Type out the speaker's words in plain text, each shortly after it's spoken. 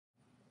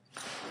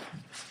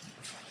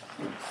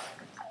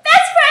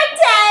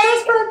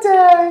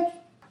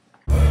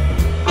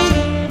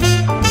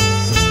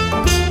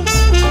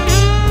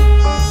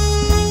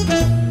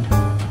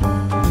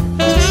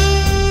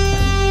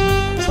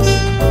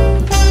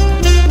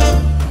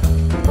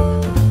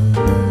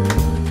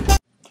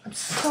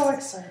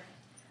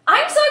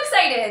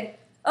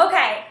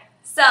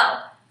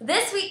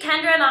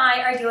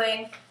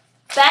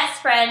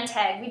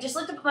We just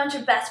looked up a bunch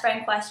of best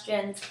friend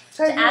questions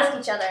to ask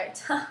each other.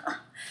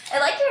 I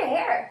like your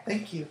hair.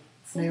 Thank you.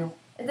 It's new.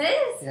 It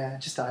is? Yeah, I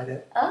just dyed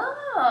it.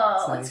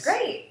 Oh, nice. That's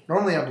great.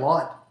 Normally I'm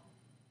blonde.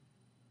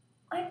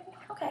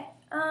 Okay.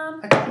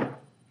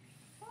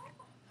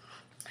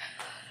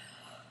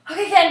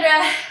 Okay,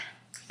 Kendra.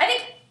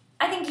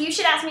 I think you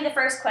should ask me the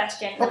first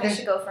question, and we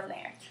should go from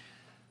there.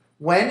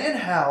 When and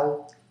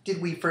how did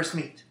we first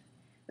meet?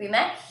 We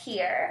met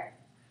here.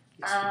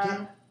 Yes, we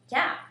did.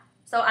 Yeah.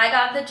 So I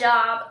got the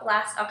job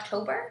last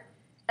October,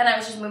 and I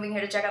was just moving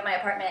here to check out my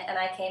apartment, and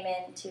I came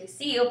in to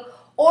see you.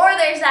 Or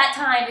there's that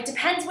time, it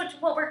depends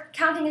what we're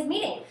counting as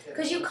meeting,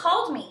 because you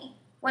called me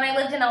when I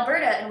lived in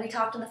Alberta, and we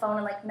talked on the phone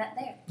and met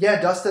there. Yeah,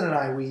 Dustin and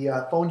I, we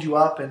phoned you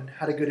up and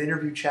had a good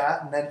interview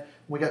chat, and then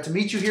when we got to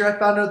meet you here, I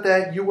found out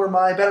that you were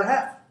my better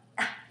half.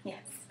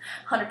 Yes,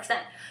 100%.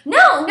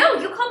 No,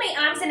 you called me,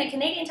 and I was in a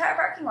Canadian Tire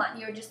parking lot, and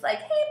you were just like,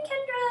 hey, I'm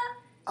Kendra.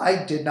 I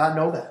did not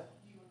know that.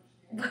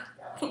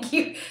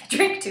 You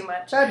drink too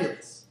much.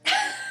 Fabulous.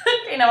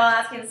 Okay, now I'll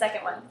ask you the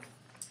second one.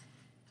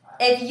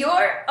 If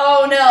you're...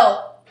 Oh,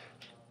 no.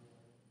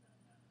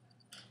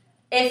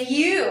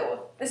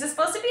 This is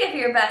supposed to be if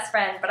you're your best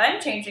friend, but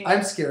I'm changing it.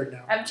 I'm scared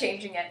now. I'm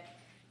changing it.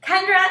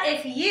 Kendra,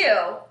 if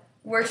you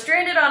were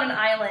stranded on an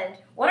island,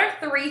 what are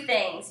 3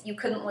 things you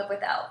couldn't live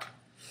without?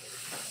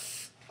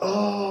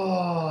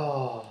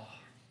 Oh,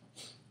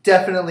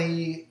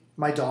 definitely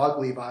my dog,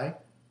 Levi.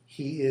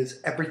 He is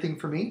everything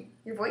for me.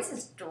 Your voice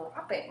is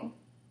dropping.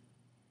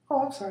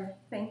 Oh, I'm sorry.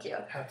 Thank you.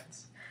 It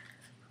happens.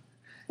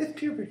 It's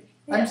puberty.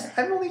 Yeah.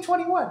 I'm only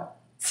 21.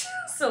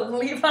 So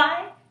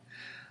Levi?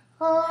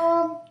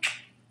 A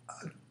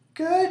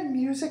good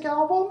music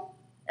album.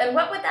 And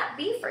what would that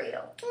be for you?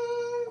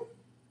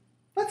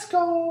 Let's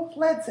go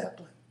Led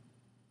Zeppelin.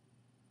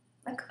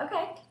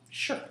 Okay.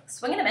 Sure.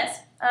 Swing and a miss.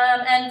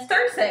 And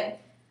third thing?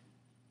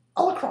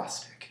 A lacrosse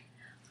stick.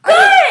 Good!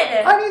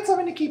 I need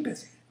something to keep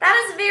busy. That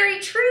is very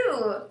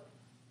true.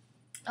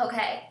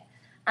 Okay.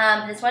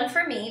 This one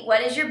for me.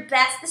 What is your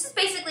best... This is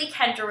basically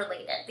Kendra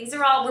related.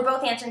 We're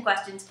both answering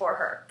questions for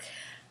her.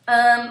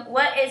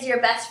 What is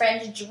your best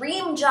friend's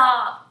dream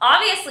job?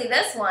 Obviously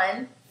this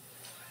one.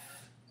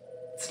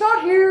 It's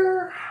not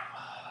here.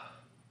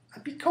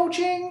 I'd be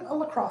coaching a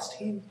lacrosse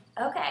team.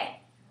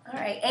 Okay. All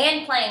right.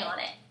 And playing on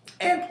it.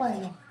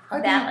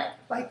 I'd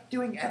be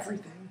doing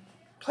everything.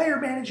 Player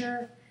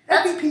manager,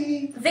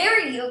 MVP.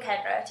 Very you,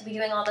 Kendra, to be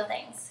doing all the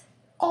things.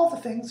 All the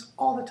things,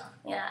 all the time.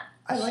 Yeah.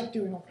 I like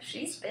doing all the things.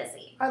 She's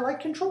busy. I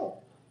like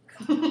control.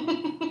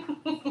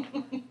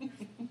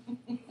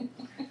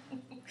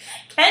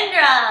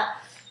 Kendra!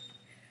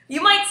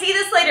 You might see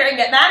this later and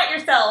get mad at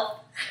yourself.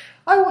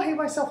 I will hate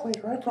myself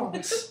later, I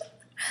promise.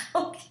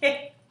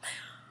 Okay.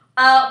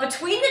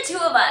 Between the two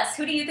of us,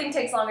 who do you think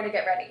takes longer to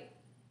get ready?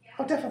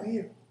 Oh, definitely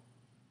you.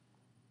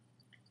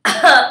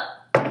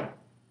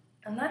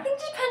 And I think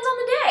it depends on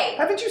the day.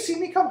 Haven't you seen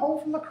me come home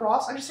from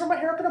lacrosse? I just throw my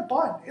hair up in a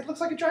bun. It looks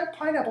like a giant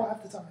pineapple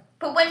half the time.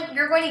 But when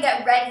you're going to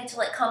get ready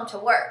to come to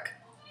work.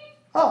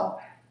 Oh.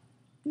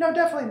 No,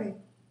 definitely me.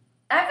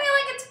 I feel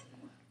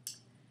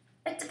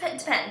like it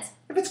depends.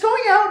 If it's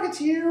going out,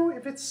 it's you.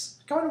 If it's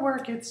going to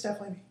work, it's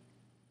definitely me.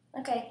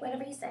 Okay,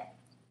 whatever you say.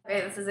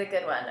 Okay, this is a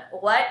good one.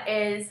 What's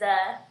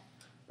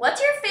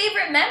your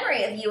favorite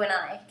memory of you and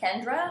I,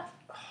 Kendra?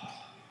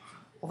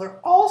 Well, they're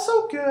all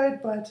so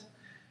good, but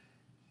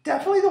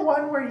definitely the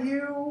one where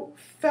you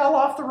fell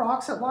off the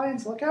rocks at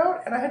Lion's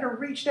Lookout, and I had to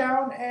reach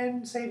down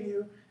and save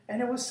you,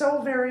 and it was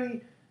so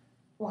very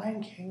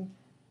Lion King.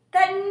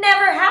 That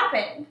never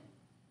happened.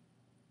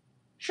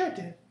 Sure it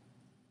did.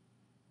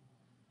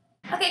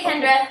 Okay,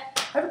 Kendra. Okay.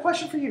 I have a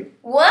question for you.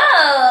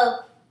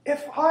 Whoa!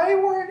 If I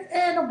were an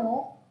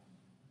animal,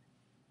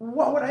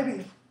 what would I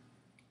be?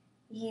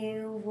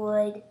 You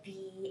would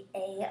be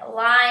a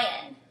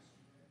lion.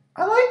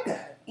 I like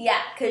that.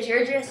 Yeah, because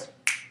you're just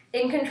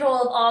in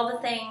control of all the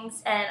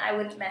things, and I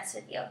wouldn't mess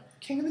with you.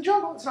 King of the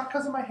jungle. It's not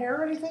because of my hair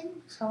or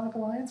anything. It's kind of like a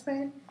lion's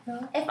mane.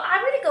 No? If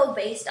I were to go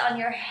based on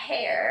your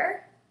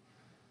hair,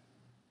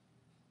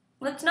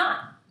 let's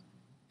not.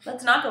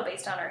 Let's not go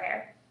based on her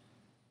hair.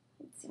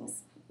 It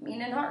seems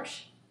mean and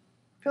harsh.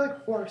 I feel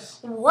like horse.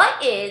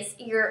 What is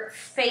your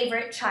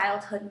favorite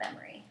childhood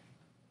memory?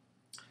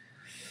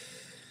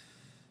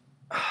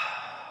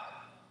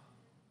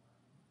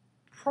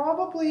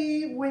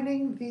 Probably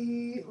winning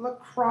the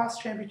lacrosse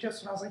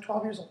championships when I was like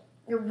 12 years old.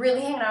 You're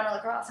really hanging on to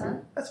lacrosse, huh?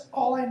 That's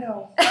all I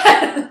know.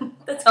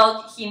 That's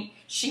all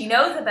she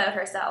knows about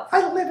herself.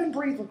 I live and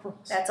breathe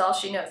lacrosse. That's all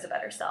she knows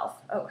about herself.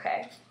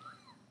 Okay.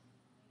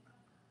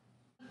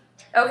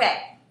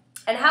 Okay.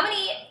 And how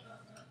many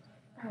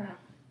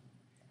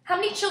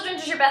children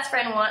does your best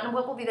friend want, and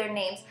what will be their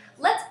names?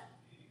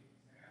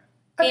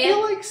 I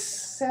feel like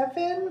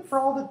 7 for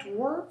all the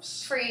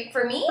dwarves. For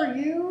me? For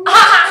you? Ha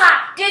ha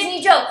ha!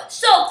 Disney joke!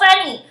 So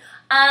funny!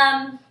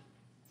 Am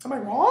I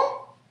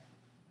wrong?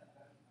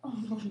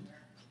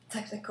 It's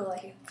actually a cool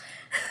idea.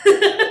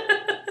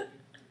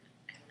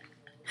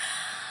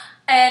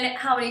 And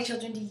how many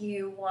children do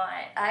you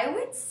want? I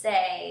would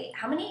say,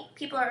 how many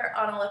people are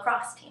on a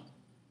lacrosse team?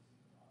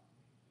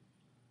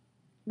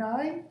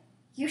 9?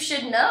 You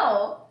should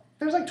know.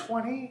 There's like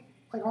 20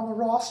 like on the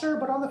roster,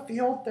 but on the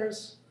field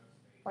there's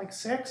like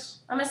 6.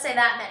 I'm gonna say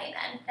that many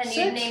then, and 6?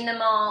 you name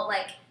them all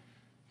like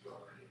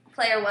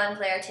player 1,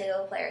 player 2,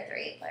 player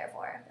 3, player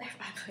 4, player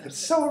 5. Player It's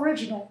 6. so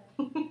original.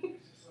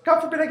 God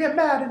forbid I get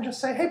mad and just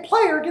say, "Hey,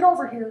 player, get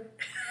over here."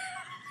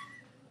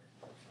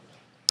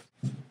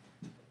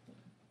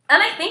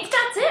 And I think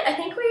that's it. I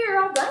think we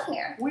are all done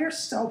here. We are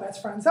so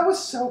best friends. That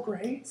was so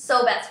great.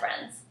 So best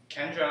friends.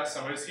 Kendra,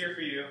 somebody's here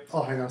for you.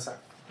 Oh, hang on a sec.